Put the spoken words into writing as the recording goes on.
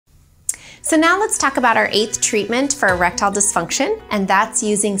So now let's talk about our 8th treatment for erectile dysfunction, and that's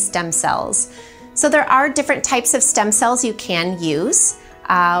using stem cells. So there are different types of stem cells you can use.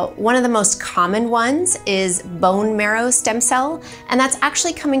 One of the most common ones is bone marrow stem cell, and that's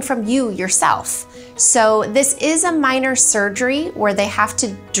actually coming from you yourself. So this is a minor surgery where they have to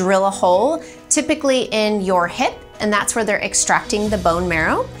drill a hole, typically in your hip, and that's where they're extracting the bone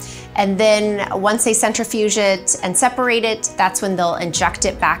marrow. And then once they centrifuge it and separate it, that's when they'll inject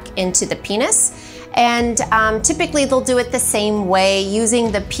it back into the penis. And typically they'll do it the same way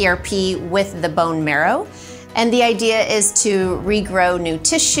using the PRP with the bone marrow. And the idea is to regrow new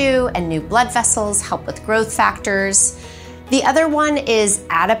tissue and new blood vessels, help with growth factors. The other one is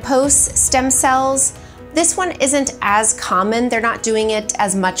adipose stem cells. This one isn't as common. They're not doing it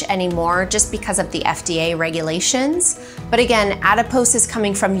as much anymore just because of the FDA regulations. But again, adipose is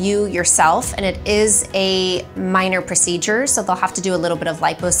coming from you yourself, and it is a minor procedure. So they'll have to do a little bit of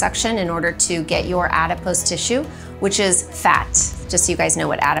liposuction in order to get your adipose tissue, which is fat, just so you guys know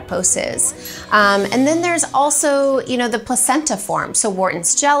what adipose is. And then there's also, the placenta form, so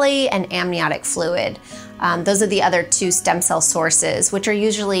Wharton's jelly and amniotic fluid. Those are the other 2 stem cell sources, which are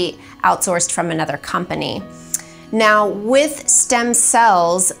usually outsourced from another company. Now, with stem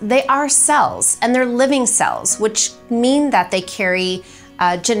cells, they are cells, and they're living cells, which mean that they carry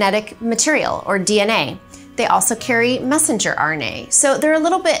genetic material or DNA. They also carry messenger RNA. So they're a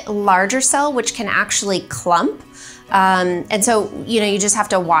little bit larger cell, which can actually clump. And so, you just have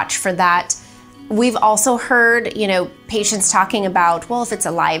to watch for that. We've also heard, patients talking about, well, if it's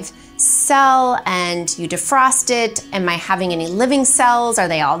a live cell and you defrost it, am I having any living cells? Are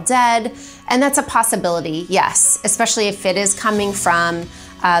they all dead? And that's a possibility, yes, especially if it is coming from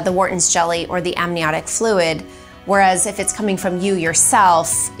the Wharton's jelly or the amniotic fluid. Whereas if it's coming from you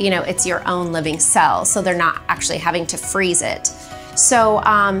yourself, it's your own living cell, so they're not actually having to freeze it. So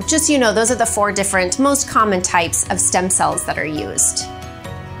just those are the 4 different most common types of stem cells that are used.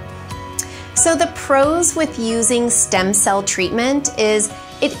 So the pros with using stem cell treatment is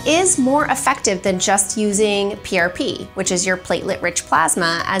it is more effective than just using PRP, which is your platelet-rich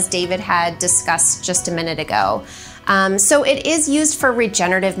plasma, as David had discussed just a minute ago. So it is used for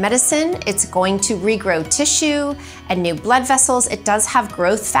regenerative medicine. It's going to regrow tissue and new blood vessels. It does have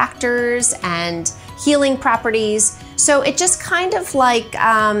growth factors and healing properties. So it just kind of like,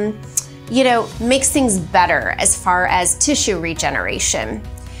 makes things better as far as tissue regeneration.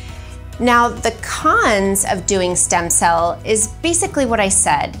 Now, the cons of doing stem cell is basically what I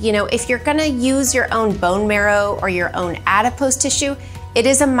said. If you're gonna use your own bone marrow or your own adipose tissue, it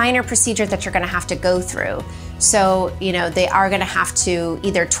is a minor procedure that you're gonna have to go through. So, they are gonna have to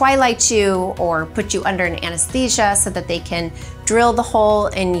either twilight you or put you under an anesthesia so that they can drill the hole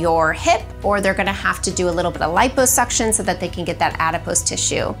in your hip, or they're gonna have to do a little bit of liposuction so that they can get that adipose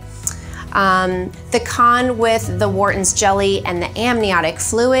tissue. The con with the Wharton's jelly and the amniotic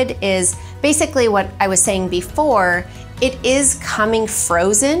fluid is basically what I was saying before. It is coming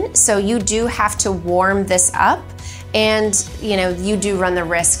frozen, so you do have to warm this up, and you do run the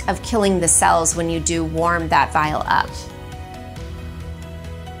risk of killing the cells when you do warm that vial up.